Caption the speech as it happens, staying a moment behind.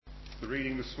The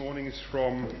reading this morning is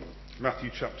from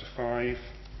Matthew chapter 5,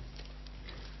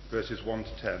 verses 1 to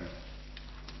 10.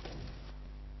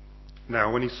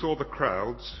 Now, when he saw the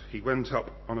crowds, he went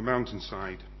up on a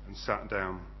mountainside and sat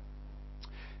down.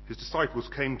 His disciples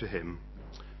came to him,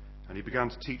 and he began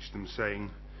to teach them, saying,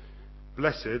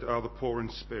 "Blessed are the poor in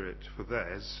spirit, for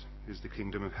theirs is the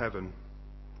kingdom of heaven.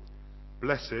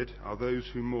 Blessed are those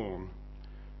who mourn,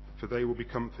 for they will be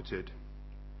comforted.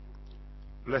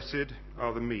 Blessed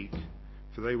are the meek,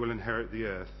 for they will inherit the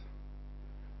earth.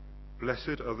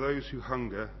 Blessed are those who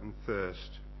hunger and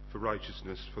thirst for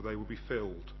righteousness, for they will be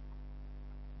filled.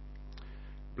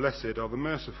 Blessed are the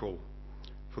merciful,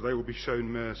 for they will be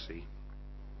shown mercy.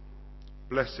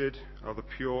 Blessed are the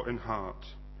pure in heart,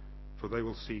 for they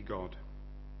will see God.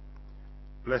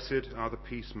 Blessed are the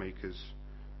peacemakers,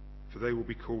 for they will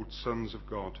be called sons of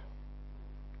God.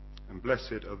 And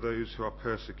blessed are those who are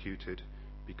persecuted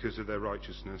because of their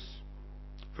righteousness,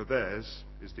 for theirs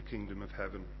is the kingdom of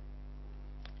heaven."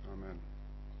 Amen.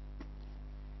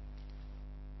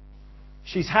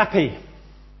 She's happy.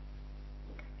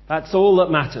 That's all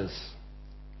that matters.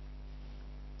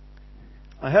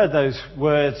 I heard those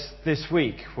words this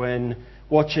week when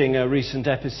watching a recent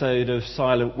episode of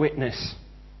Silent Witness.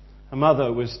 A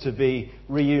mother was to be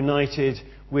reunited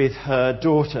with her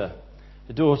daughter,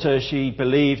 a daughter she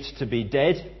believed to be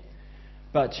dead,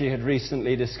 but she had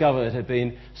recently discovered had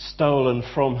been stolen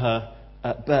from her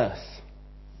at birth.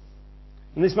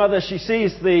 And this mother, she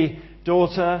sees the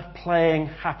daughter playing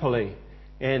happily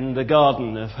in the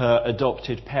garden of her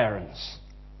adopted parents.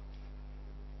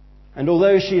 And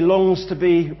although she longs to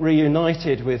be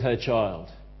reunited with her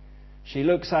child, she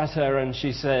looks at her and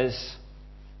she says,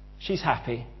 "She's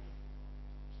happy.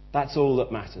 That's all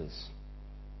that matters."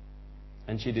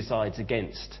 And she decides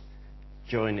against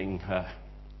joining her.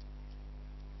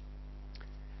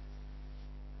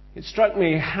 It struck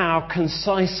me how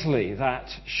concisely that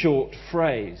short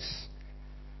phrase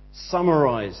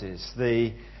summarizes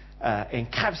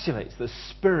encapsulates the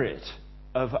spirit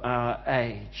of our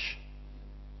age.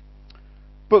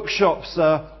 Bookshops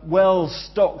are well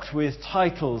stocked with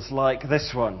titles like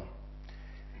this one: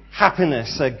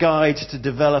 "Happiness, a Guide to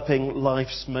Developing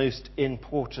Life's Most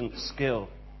Important Skill."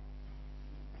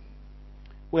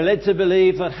 We're led to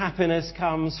believe that happiness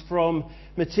comes from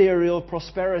material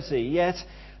prosperity, yet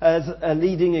as a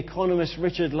leading economist,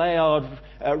 Richard Layard,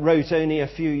 wrote only a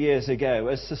few years ago,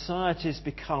 as societies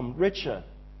become richer,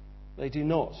 they do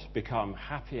not become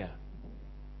happier.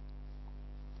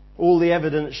 All the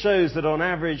evidence shows that on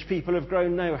average people have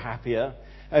grown no happier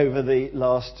over the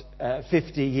last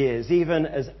 50 years, even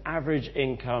as average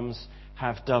incomes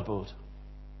have doubled.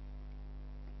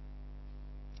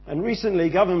 And recently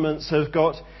governments have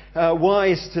got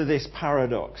wise to this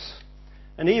paradox.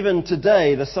 And even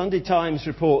today, the Sunday Times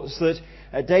reports that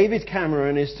David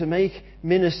Cameron is to make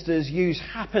ministers use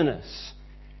happiness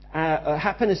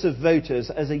of voters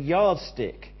as a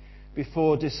yardstick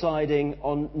before deciding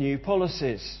on new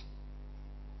policies.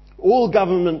 All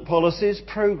government policies,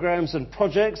 programmes and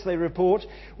projects, they report,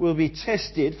 will be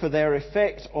tested for their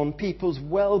effect on people's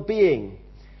well-being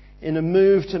in a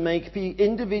move to make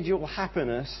individual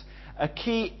happiness a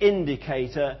key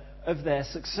indicator of their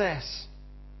success.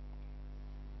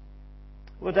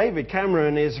 Well, David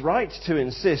Cameron is right to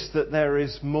insist that there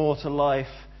is more to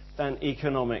life than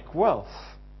economic wealth.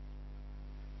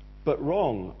 But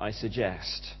wrong, I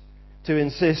suggest, to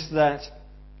insist that,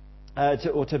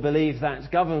 or to believe that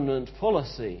government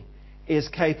policy is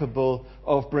capable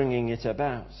of bringing it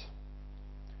about.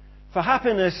 For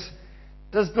happiness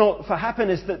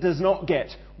that does not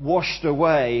get washed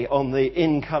away on the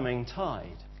incoming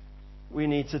tide, we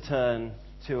need to turn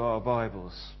to our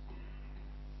Bibles.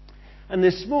 And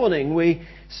this morning we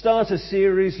start a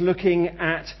series looking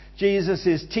at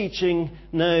Jesus' teaching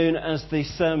known as the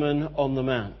Sermon on the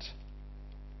Mount,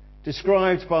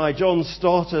 described by John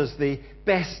Stott as the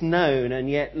best known and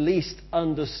yet least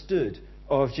understood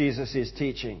of Jesus'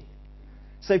 teaching.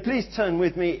 So please turn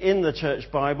with me in the church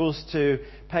Bibles to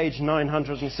page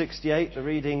 968, the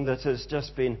reading that has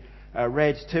just been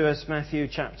read to us, Matthew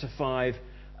chapter 5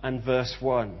 and verse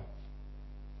 1.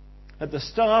 At the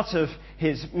start of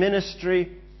his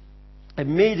ministry,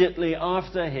 immediately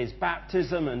after his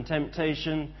baptism and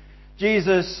temptation,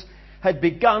 Jesus had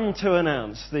begun to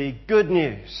announce the good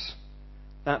news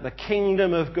that the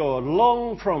kingdom of God,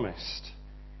 long promised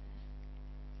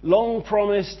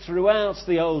throughout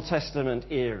the Old Testament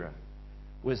era,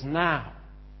 was now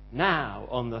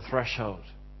on the threshold.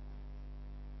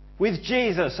 With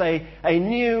Jesus, a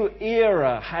new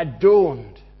era had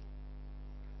dawned.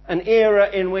 An era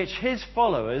in which his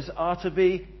followers are to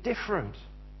be different.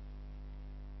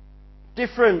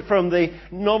 different from the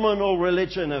nominal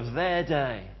religion of their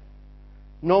day,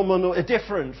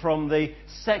 different from the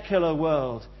secular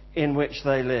world in which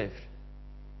they lived.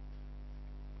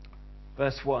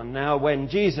 Verse 1, now when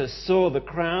Jesus saw the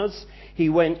crowds, he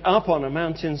went up on a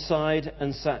mountainside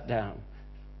and sat down.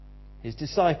 His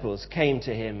disciples came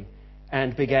to him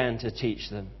and began to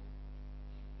teach them.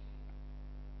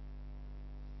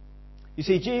 You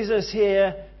see, Jesus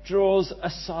here draws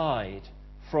aside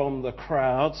from the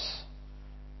crowds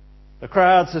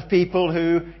of people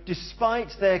who, despite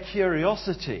their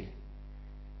curiosity,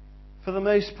 for the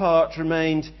most part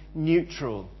remained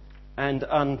neutral and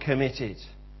uncommitted.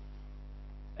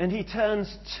 And he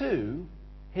turns to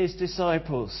his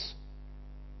disciples,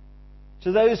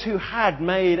 to those who had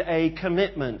made a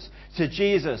commitment to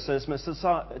Jesus as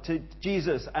Messiah.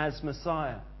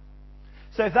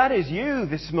 So if that is you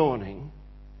this morning,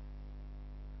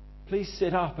 please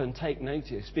sit up and take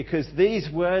notice, because these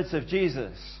words of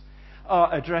Jesus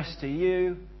are addressed to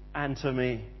you and to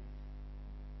me.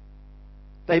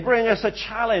 They bring us a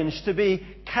challenge to be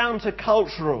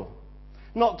countercultural,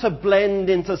 not to blend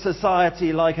into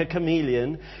society like a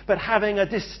chameleon, but having a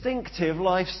distinctive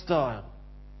lifestyle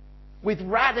with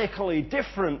radically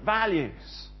different values,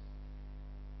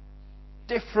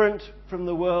 different from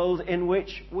the world in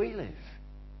which we live.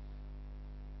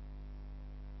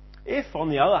 If, on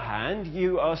the other hand,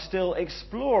 you are still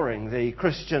exploring the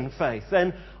Christian faith,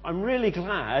 then I'm really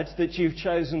glad that you've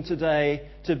chosen today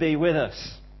to be with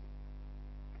us.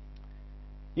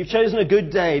 You've chosen a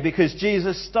good day, because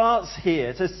Jesus starts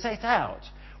here to set out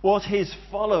what his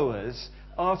followers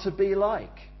are to be like.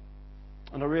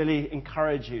 And I really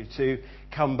encourage you to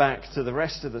come back to the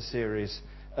rest of the series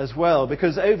as well,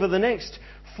 because over the next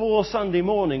 4 Sunday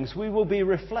mornings we will be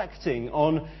reflecting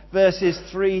on verses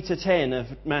 3 to 10 of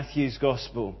Matthew's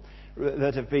Gospel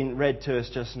that have been read to us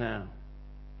just now.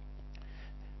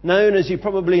 Known, as you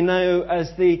probably know, as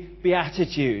the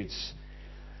Beatitudes.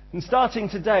 And starting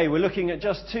today, we're looking at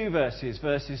just 2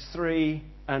 verses 3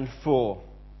 and 4.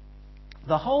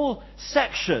 The whole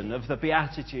section of the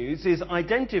Beatitudes is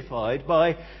identified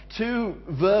by 2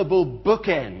 verbal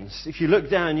bookends. If you look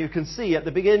down, you can see at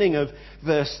the beginning of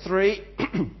verse 3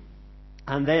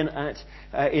 and then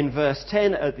in verse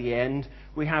 10 at the end,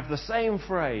 we have the same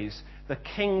phrase, the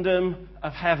kingdom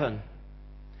of heaven.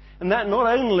 And that not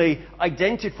only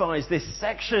identifies this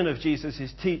section of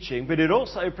Jesus' teaching, but it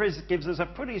also gives us a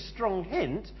pretty strong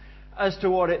hint as to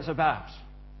what it's about.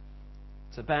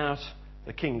 It's about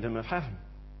the kingdom of heaven.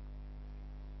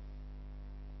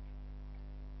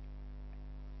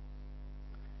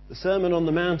 The Sermon on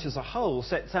the Mount as a whole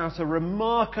sets out a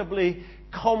remarkably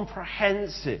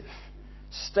comprehensive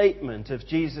statement of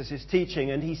Jesus' teaching,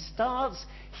 and he starts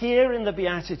here in the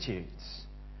Beatitudes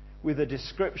with a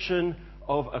description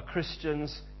of a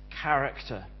Christian's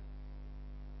character.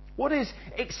 What is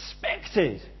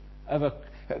expected of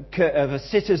a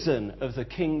citizen of the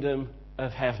kingdom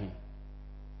of heaven?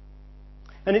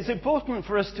 And it's important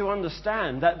for us to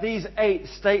understand that these 8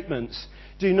 statements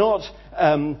do not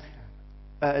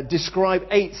describe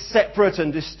 8 separate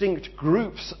and distinct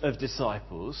groups of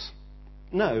disciples.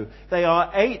 No, they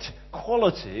are 8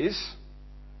 qualities,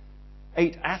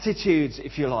 8 attitudes,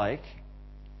 if you like,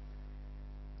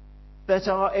 that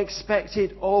are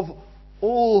expected of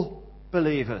all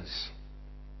believers.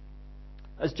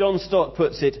 As John Stott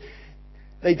puts it,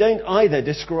 they don't either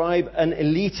describe an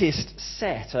elitist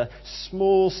set, a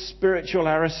small spiritual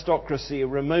aristocracy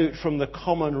remote from the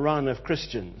common run of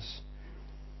Christians.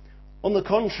 On the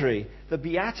contrary, the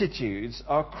Beatitudes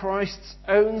are Christ's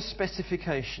own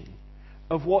specification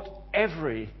of what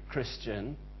every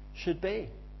Christian should be.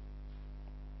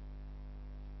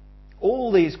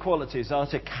 All these qualities are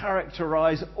to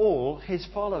characterize all his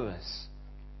followers.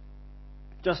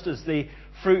 Just as the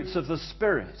fruits of the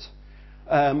Spirit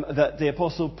that the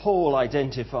Apostle Paul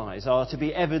identifies are to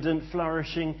be evident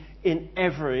flourishing in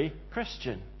every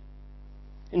Christian.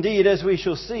 Indeed, as we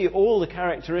shall see, all the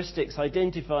characteristics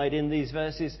identified in these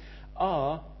verses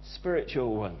are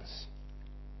spiritual ones.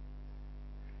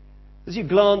 As you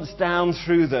glance down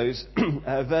through those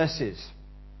verses,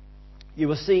 you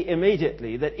will see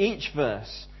immediately that each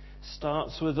verse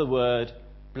starts with the word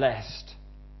blessed.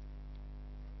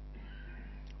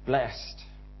 Blessed.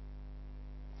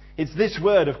 It's this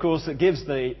word, of course, that gives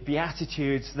the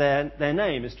Beatitudes their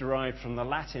name. It's derived from the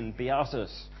Latin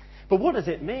beatus. But what does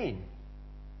it mean?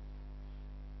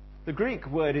 The Greek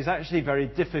word is actually very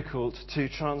difficult to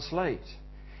translate.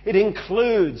 It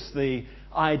includes the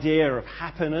idea of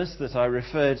happiness that I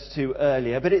referred to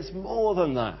earlier, but it's more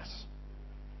than that.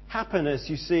 Happiness,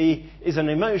 you see, is an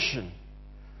emotion.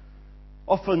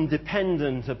 often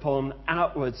dependent upon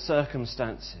outward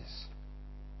circumstances.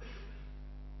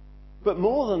 But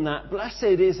more than that, blessed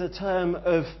is a term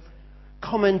of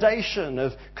commendation,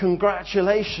 of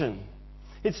congratulation.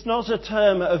 It's not a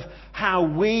term of how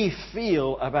we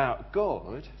feel about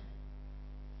God,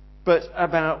 but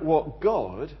about what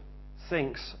God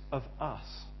thinks of us.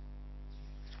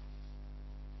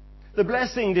 The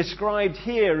blessing described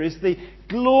here is the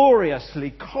gloriously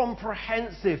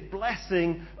comprehensive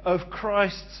blessing of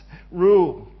Christ's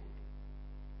rule.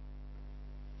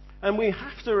 And we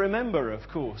have to remember, of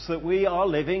course, that we are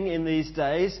living in these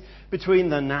days between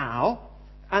the now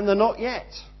and the not yet.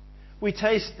 We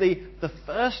taste the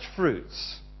first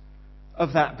fruits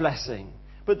of that blessing,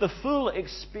 but the full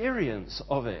experience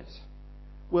of it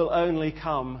will only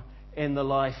come in the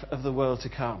life of the world to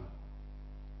come.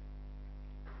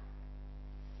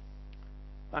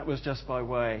 That was just by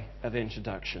way of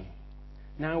introduction.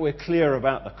 Now we're clear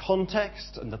about the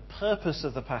context and the purpose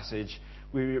of the passage.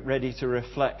 We're ready to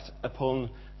reflect upon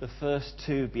the first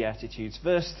two Beatitudes.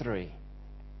 Verse 3.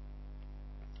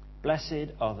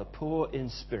 Blessed are the poor in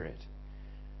spirit,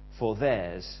 for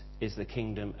theirs is the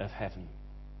kingdom of heaven.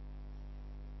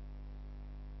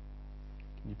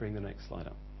 Can you bring the next slide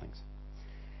up? Thanks.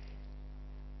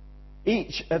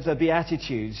 Each of the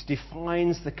Beatitudes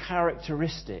defines the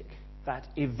characteristic that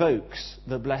evokes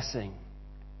the blessing,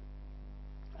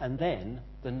 and then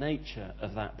the nature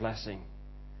of that blessing.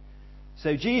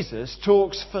 So Jesus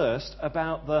talks first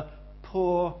about the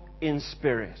poor in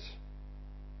spirit.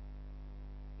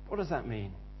 What does that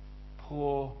mean?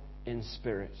 Poor in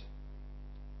spirit.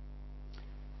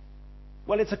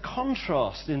 Well, it's a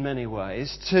contrast in many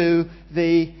ways to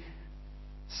the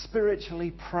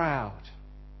spiritually proud,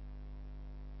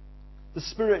 the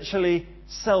spiritually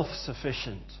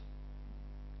self-sufficient.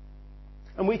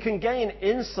 And we can gain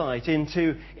insight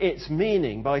into its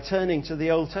meaning by turning to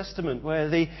the Old Testament, where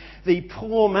the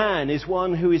poor man is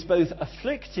one who is both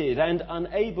afflicted and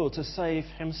unable to save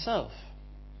himself,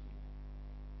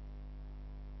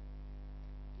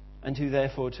 and who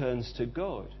therefore turns to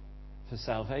God for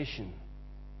salvation.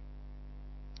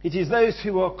 It is those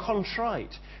who are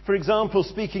contrite. For example,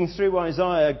 speaking through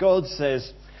Isaiah, God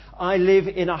says, I live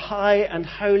in a high and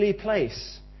holy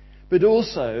place, but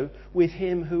also with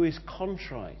him who is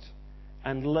contrite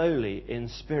and lowly in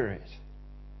spirit.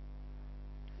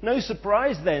 No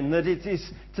surprise then that it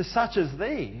is to such as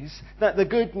these that the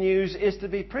good news is to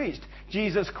be preached.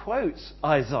 Jesus quotes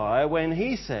Isaiah when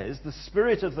he says, the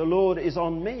Spirit of the Lord is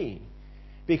on me,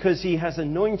 because he has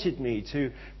anointed me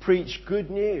to preach good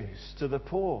news to the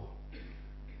poor.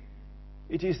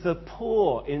 It is the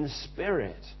poor in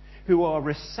spirit who are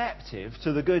receptive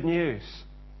to the good news.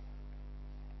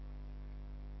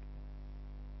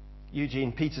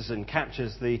 Eugene Peterson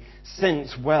captures the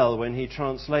sense well when he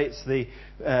translates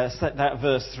that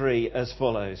verse 3 as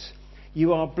follows.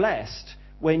 You are blessed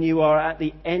when you are at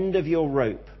the end of your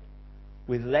rope.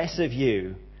 With less of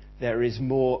you, there is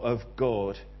more of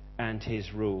God and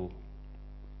his rule.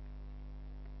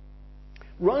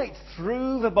 Right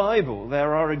through the Bible,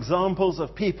 there are examples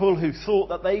of people who thought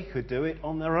that they could do it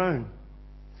on their own.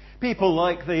 People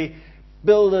like the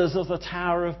builders of the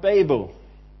Tower of Babel.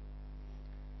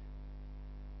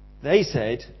 They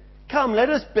said, come,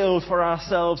 let us build for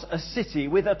ourselves a city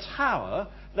with a tower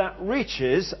that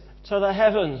reaches to the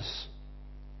heavens.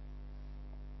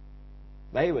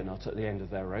 They were not at the end of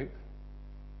their rope.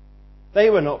 They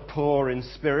were not poor in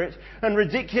spirit. And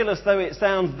ridiculous though it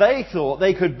sounds, they thought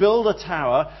they could build a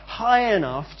tower high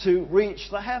enough to reach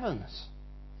the heavens.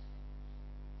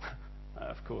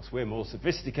 Of course, we're more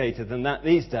sophisticated than that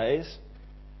these days.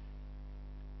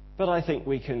 But I think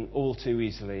we can all too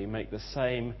easily make the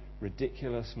same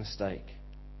ridiculous mistake.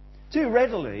 Too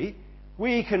readily,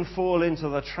 we can fall into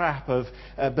the trap of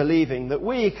believing that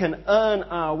we can earn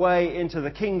our way into the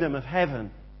kingdom of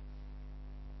heaven,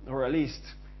 or at least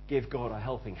give God a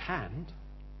helping hand,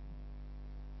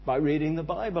 by reading the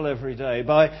Bible every day,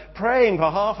 by praying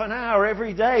for half an hour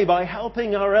every day, by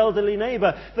helping our elderly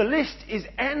neighbour. The list is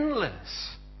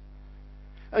endless.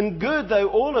 And good though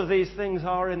all of these things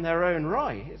are in their own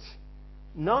right,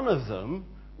 none of them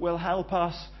will help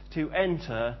us to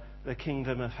enter the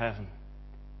kingdom of heaven.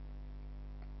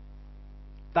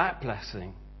 That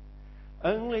blessing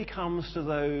only comes to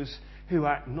those who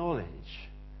acknowledge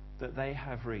that they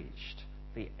have reached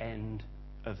the end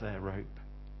of their rope.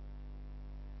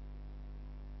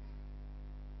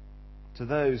 To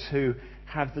those who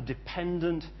have the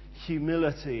dependent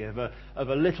humility of a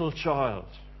little child,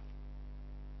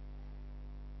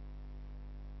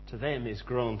 to them is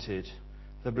granted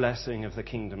the blessing of the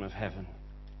kingdom of heaven.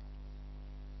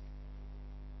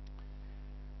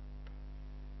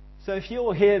 So if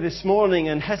you're here this morning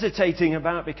and hesitating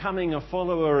about becoming a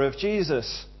follower of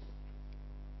Jesus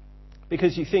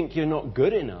because you think you're not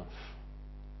good enough,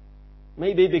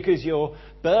 maybe because you're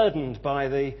burdened by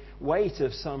the weight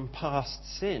of some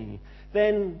past sin,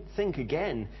 then think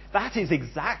again. That is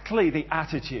exactly the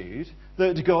attitude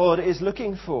that God is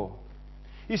looking for.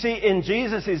 You see, in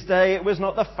Jesus' day, it was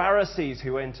not the Pharisees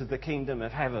who entered the kingdom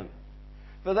of heaven,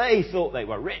 for they thought they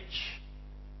were rich.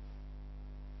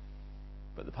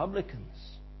 But the publicans,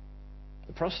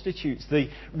 the prostitutes, the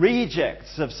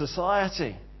rejects of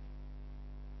society,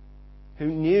 who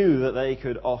knew that they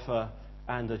could offer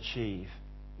and achieve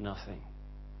nothing.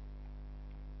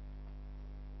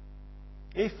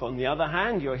 If, on the other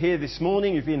hand, you're here this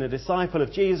morning, you've been a disciple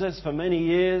of Jesus for many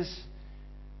years,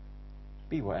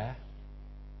 beware.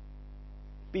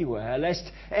 Beware, lest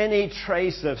any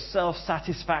trace of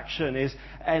self-satisfaction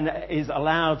is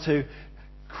allowed to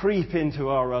creep into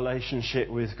our relationship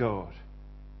with God.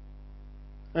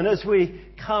 And as we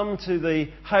come to the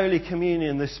Holy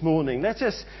Communion this morning, let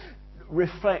us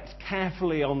reflect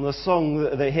carefully on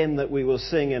the hymn that we will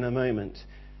sing in a moment.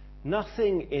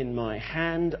 Nothing in my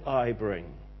hand I bring,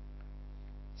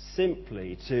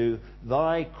 simply to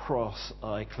thy cross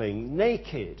I cling.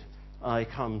 Naked I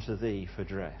come to thee for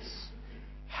dress,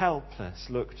 helpless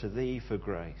look to thee for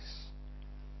grace.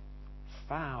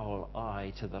 Foul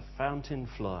I to the fountain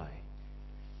fly,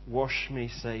 wash me,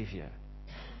 Saviour,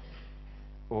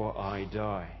 or I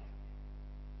die.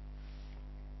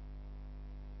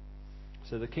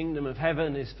 So the kingdom of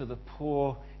heaven is for the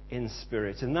poor in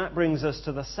spirit. And that brings us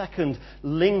to the second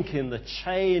link in the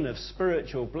chain of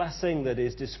spiritual blessing that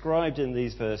is described in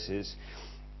these verses.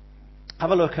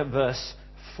 Have a look at verse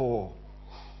 4.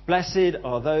 Blessed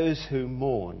are those who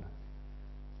mourn,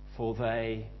 for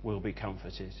they will be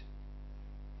comforted.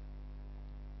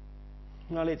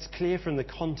 Well, it's clear from the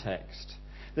context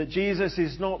that Jesus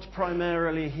is not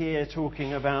primarily here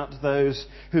talking about those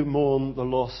who mourn the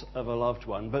loss of a loved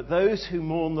one, but those who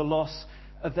mourn the loss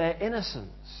of their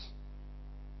innocence,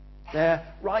 their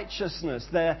righteousness,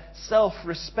 their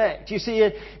self-respect. You see,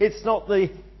 it's not the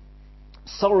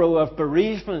sorrow of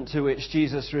bereavement to which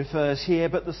Jesus refers here,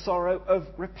 but the sorrow of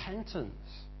repentance.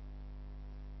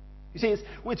 You see,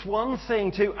 it's one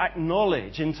thing to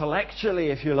acknowledge intellectually,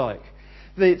 if you like,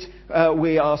 that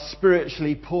we are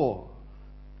spiritually poor.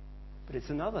 But it's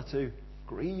another to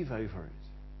grieve over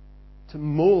it, to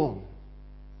mourn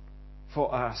for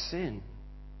our sin.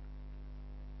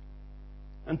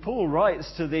 And Paul writes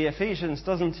to the Ephesians,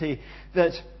 doesn't he,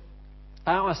 that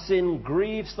our sin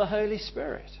grieves the Holy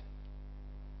Spirit.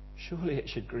 Surely it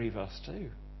should grieve us too.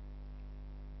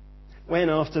 When,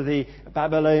 after the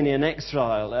Babylonian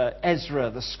exile, Ezra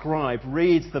the scribe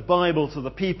reads the Bible to the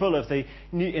people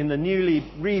in the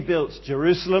newly rebuilt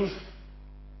Jerusalem,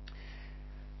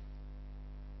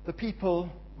 the people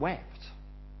wept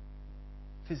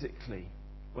physically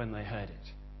when they heard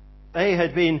it. They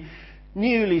had been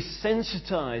newly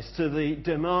sensitized to the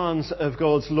demands of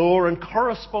God's law and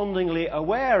correspondingly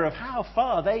aware of how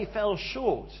far they fell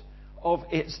short of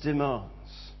its demands.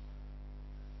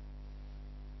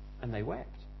 And they wept.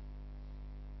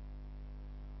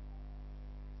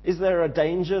 Is there a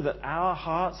danger that our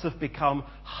hearts have become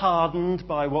hardened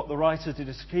by what the writer to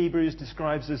Hebrews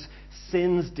describes as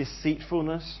sin's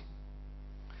deceitfulness?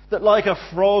 That like a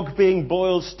frog being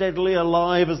boiled steadily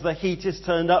alive as the heat is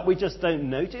turned up, we just don't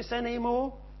notice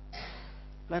anymore,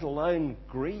 let alone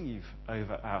grieve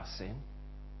over our sin?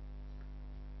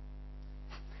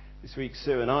 This week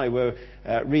Sue and I were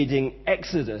reading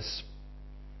Exodus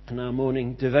in our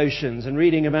morning devotions and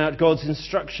reading about God's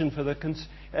instruction for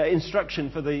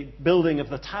the building of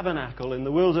the tabernacle in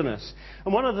the wilderness.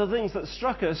 And one of the things that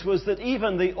struck us was that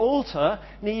even the altar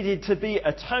needed to be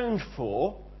atoned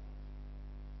for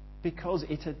because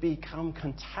it had become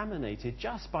contaminated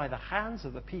just by the hands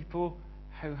of the people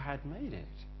who had made it.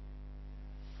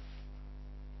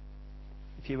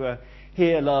 If you were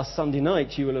here last Sunday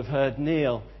night, you will have heard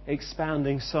Neil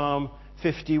expounding Psalm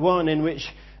 51, in which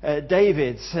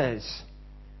David says,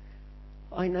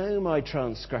 I know my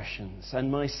transgressions,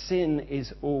 and my sin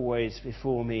is always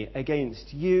before me.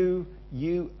 Against you,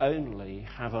 you only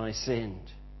have I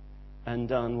sinned, and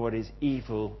done what is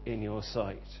evil in your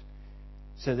sight,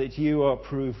 so that you are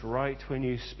proved right when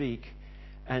you speak,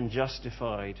 and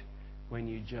justified when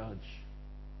you judge.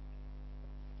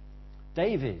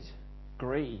 David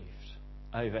grieved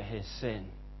over his sin.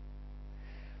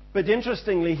 But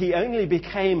interestingly, he only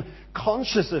became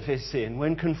conscious of his sin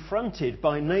when confronted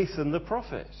by Nathan the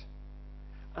prophet.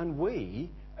 And we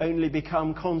only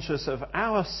become conscious of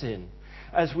our sin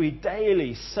as we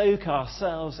daily soak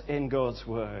ourselves in God's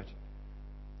word.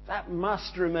 That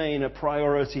must remain a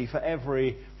priority for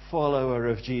every follower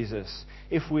of Jesus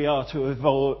if we are to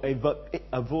avoid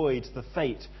the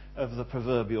fate of the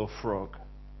proverbial frog.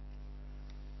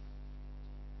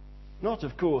 Not,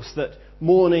 of course, that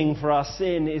mourning for our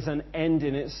sin is an end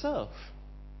in itself.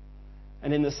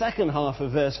 And in the second half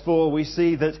of verse 4, we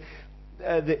see that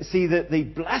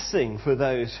the blessing for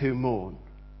those who mourn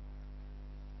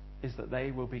is that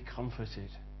they will be comforted.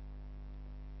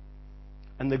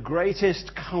 And the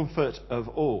greatest comfort of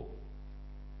all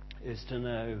is to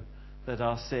know that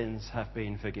our sins have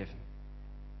been forgiven.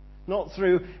 Not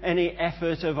through any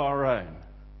effort of our own,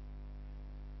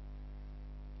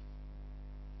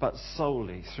 but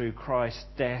solely through Christ's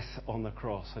death on the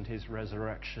cross and his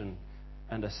resurrection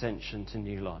and ascension to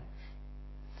new life.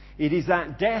 It is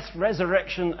that death,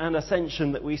 resurrection and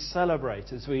ascension that we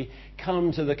celebrate as we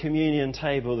come to the communion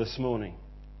table this morning.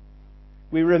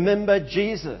 We remember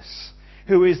Jesus,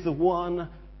 who is the one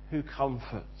who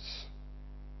comforts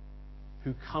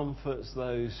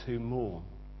those who mourn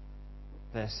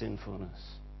their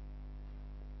sinfulness.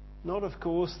 Not, of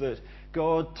course, that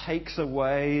God takes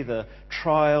away the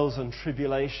trials and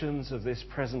tribulations of this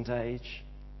present age.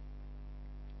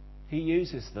 He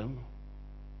uses them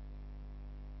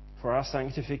for our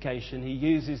sanctification. He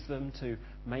uses them to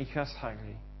make us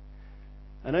holy.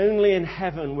 And only in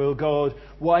heaven will God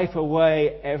wipe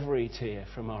away every tear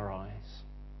from our eyes.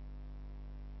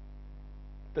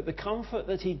 But the comfort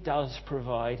that he does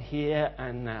provide here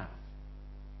and now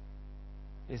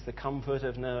is the comfort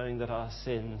of knowing that our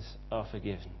sins are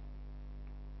forgiven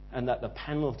and that the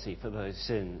penalty for those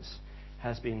sins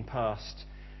has been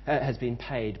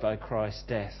paid by Christ's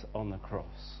death on the cross.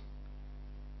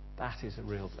 That is a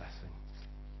real blessing.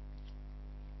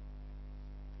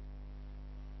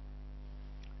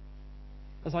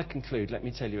 As I conclude, let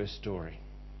me tell you a story.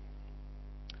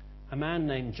 A man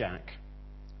named Jack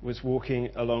was walking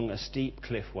along a steep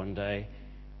cliff one day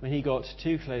when he got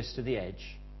too close to the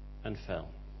edge and fell.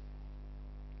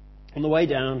 On the way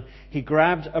down, he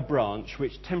grabbed a branch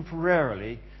which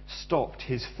temporarily stopped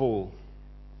his fall.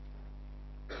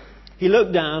 He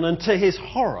looked down and, to his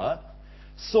horror,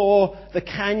 saw the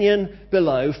canyon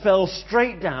below fell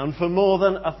straight down for more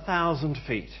than 1,000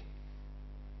 feet.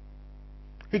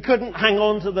 He couldn't hang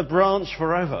on to the branch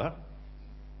forever.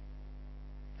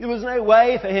 There was no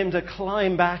way for him to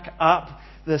climb back up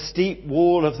the steep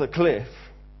wall of the cliff.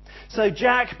 So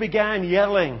Jack began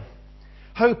yelling,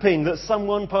 hoping that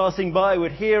someone passing by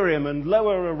would hear him and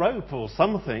lower a rope or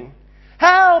something.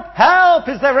 "Help! Help!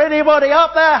 Is there anybody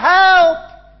up there? Help!"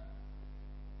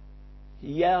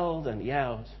 He yelled and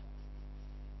yelled,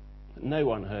 but no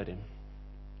one heard him.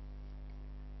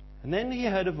 And then he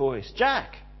heard a voice.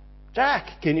 Jack!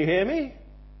 Jack, can you hear me?"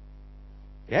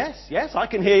 Yes, I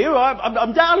can hear you.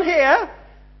 I'm down here."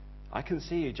 "I can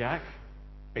see you, Jack.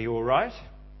 Are you all right?"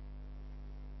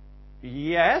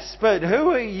 "Yes, but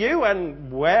who are you and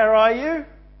where are you?"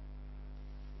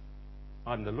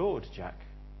 "I'm the Lord, Jack.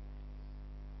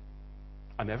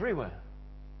 I'm everywhere."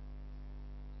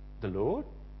 "The Lord?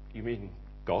 You mean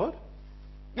God?"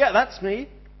 "Yeah, that's me.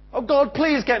 Oh, God,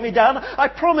 please get me down. I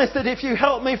promise that if you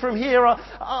help me from here,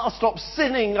 I'll stop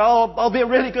sinning. I'll be a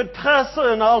really good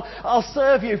person. I'll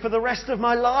serve you for the rest of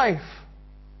my life."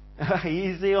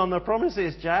 "Easy on the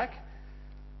promises, Jack.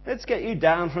 Let's get you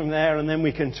down from there and then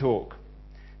we can talk.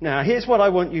 Now, here's what I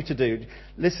want you to do.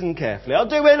 Listen carefully. I'll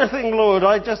do anything, Lord.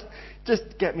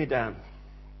 Just get me down."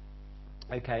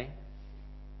 "Okay.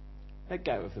 Let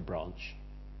go of the branch."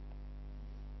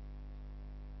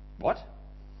 "What?"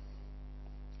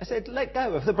 I said, "Let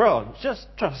go of the branch. Just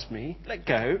trust me. Let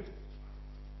go."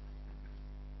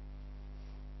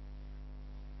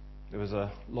 There was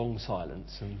a long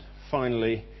silence, and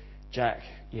finally Jack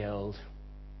yelled,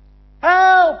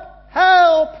 "Help!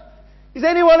 Help! Is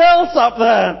anyone else up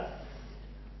there?"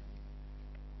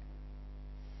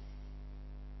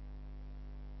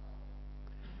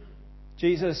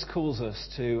 Jesus calls us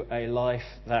to a life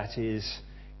that is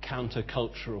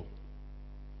countercultural.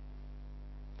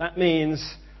 That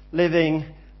means living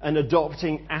and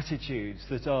adopting attitudes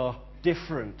that are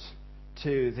different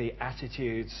to the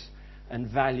attitudes and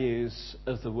values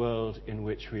of the world in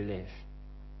which we live.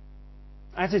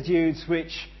 Attitudes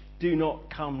which do not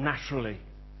come naturally.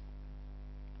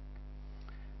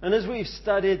 And as we've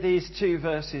studied these two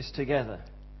verses together,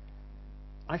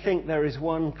 I think there is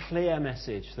one clear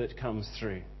message that comes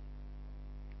through.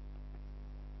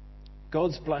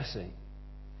 God's blessing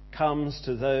comes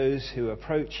to those who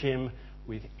approach him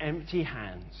with empty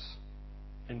hands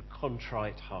and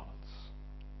contrite hearts.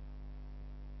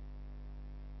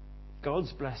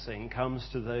 God's blessing comes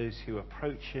to those who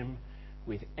approach him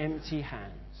with empty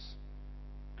hands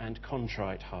and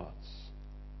contrite hearts.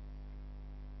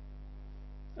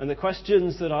 And the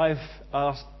questions that I've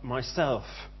asked myself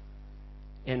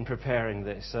in preparing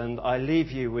this, and I leave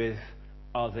you with,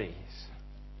 are these.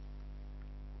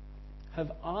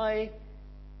 Am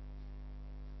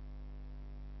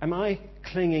I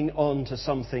clinging on to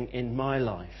something in my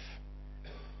life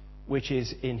which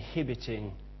is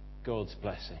inhibiting God's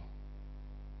blessing?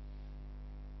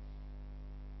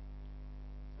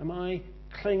 Am I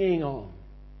clinging on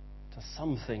to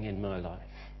something in my life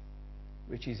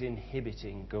which is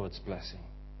inhibiting God's blessing?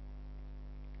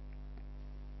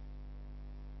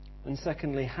 And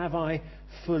secondly, have I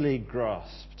fully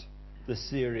grasped the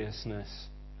seriousness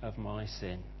of my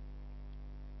sin?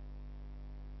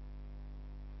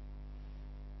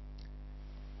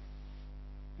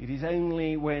 It is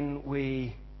only when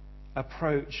we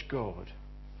approach God,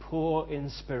 poor in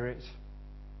spirit,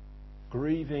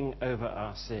 grieving over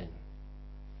our sin,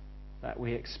 that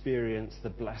we experience the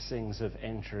blessings of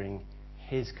entering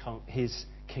His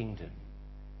kingdom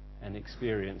and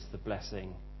experience the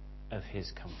blessing of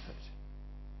His comfort.